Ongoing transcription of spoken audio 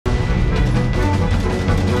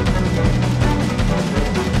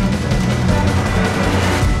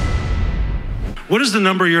What is the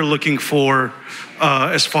number you're looking for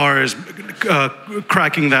as far as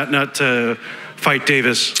cracking that nut to fight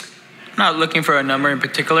Davis? I'm not looking for a number in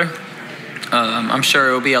particular. I'm sure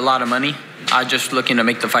it will be a lot of money. I'm just looking to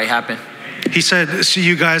make the fight happen. He said, see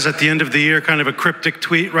you guys at the end of the year, kind of a cryptic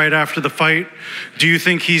tweet right after the fight. Do you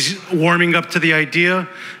think he's warming up to the idea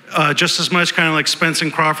just as much, kind of like Spence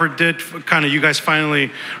and Crawford did, kind of you guys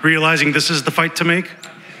finally realizing this is the fight to make?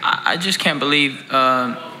 I just can't believe,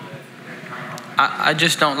 I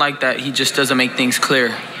just don't like that he just doesn't make things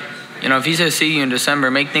clear. You know, if he says see you in December,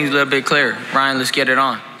 make things a little bit clearer. Ryan, let's get it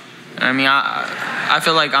on. I mean, I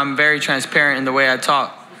feel like I'm very transparent in the way I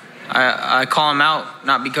talk. I call him out,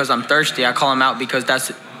 not because I'm thirsty. I call him out because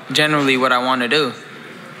that's generally what I want to do.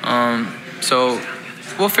 So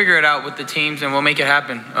we'll figure it out with the teams and we'll make it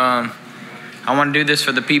happen. I want to do this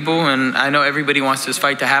for the people, and I know everybody wants this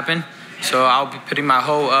fight to happen. So I'll be putting my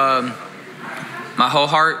whole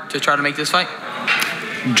heart to try to make this fight.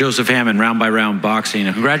 Joseph Hammond, Round by Round Boxing.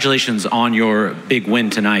 Congratulations on your big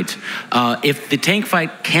win tonight. If the Tank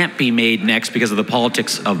fight can't be made next because of the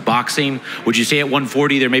politics of boxing, would you say at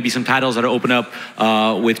 140 there may be some titles that open up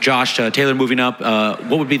with Josh Taylor moving up?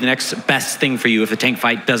 What would be the next best thing for you if the Tank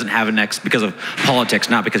fight doesn't have a next because of politics,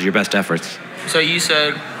 not because of your best efforts? So you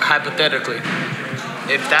said hypothetically,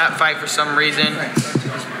 if that fight for some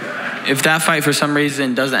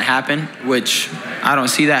reason doesn't happen, which I don't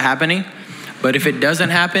see that happening, but if it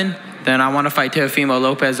doesn't happen, then I want to fight Teofimo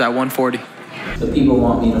Lopez at 140. The people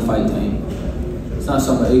want me to fight Tank. It's not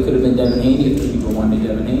somebody. It could have been Devin Haney if the people wanted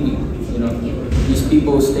Devin Haney. You know, these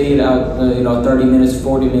people stayed out, 30 minutes,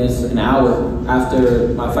 40 minutes, an hour after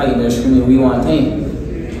my fight, and they're screaming, "We want Tank."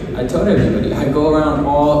 I told everybody. I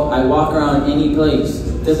walk around any place.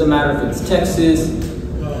 Doesn't matter if it's Texas.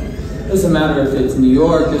 Doesn't matter if it's New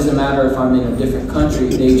York. Doesn't matter if I'm in a different country.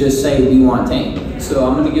 They just say, "We want Tank." So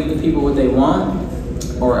I'm going to give the people what they want,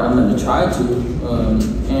 or I'm going to try to.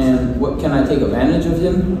 And what can I take advantage of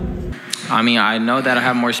him? I mean, I know that I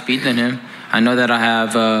have more speed than him. I know that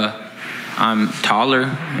I'm taller,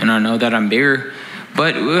 and I know that I'm bigger.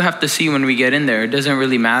 But we'll have to see when we get in there. It doesn't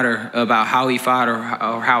really matter about how he fought or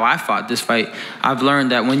how I fought this fight. I've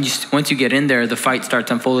learned that once you get in there, the fight starts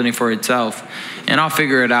unfolding for itself. And I'll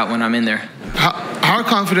figure it out when I'm in there. How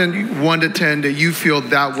confident, 1 to 10, that you feel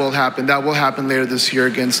that will happen? That will happen later this year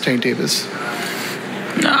against Tank Davis?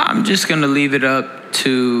 No, I'm just going to leave it up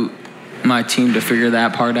to my team to figure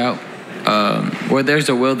that part out. Where there's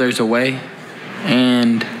a will, there's a way.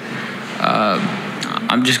 And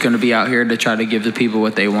I'm just going to be out here to try to give the people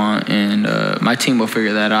what they want, and my team will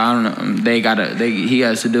figure that out. I don't know. He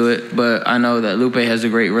has to do it, but I know that Lupe has a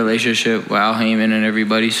great relationship with Al Heyman and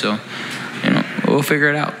everybody, so, we'll figure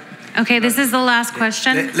it out. Okay, this is the last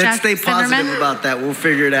question. Let's stay positive about that. We'll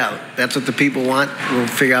figure it out. That's what the people want. We'll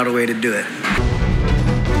figure out a way to do it.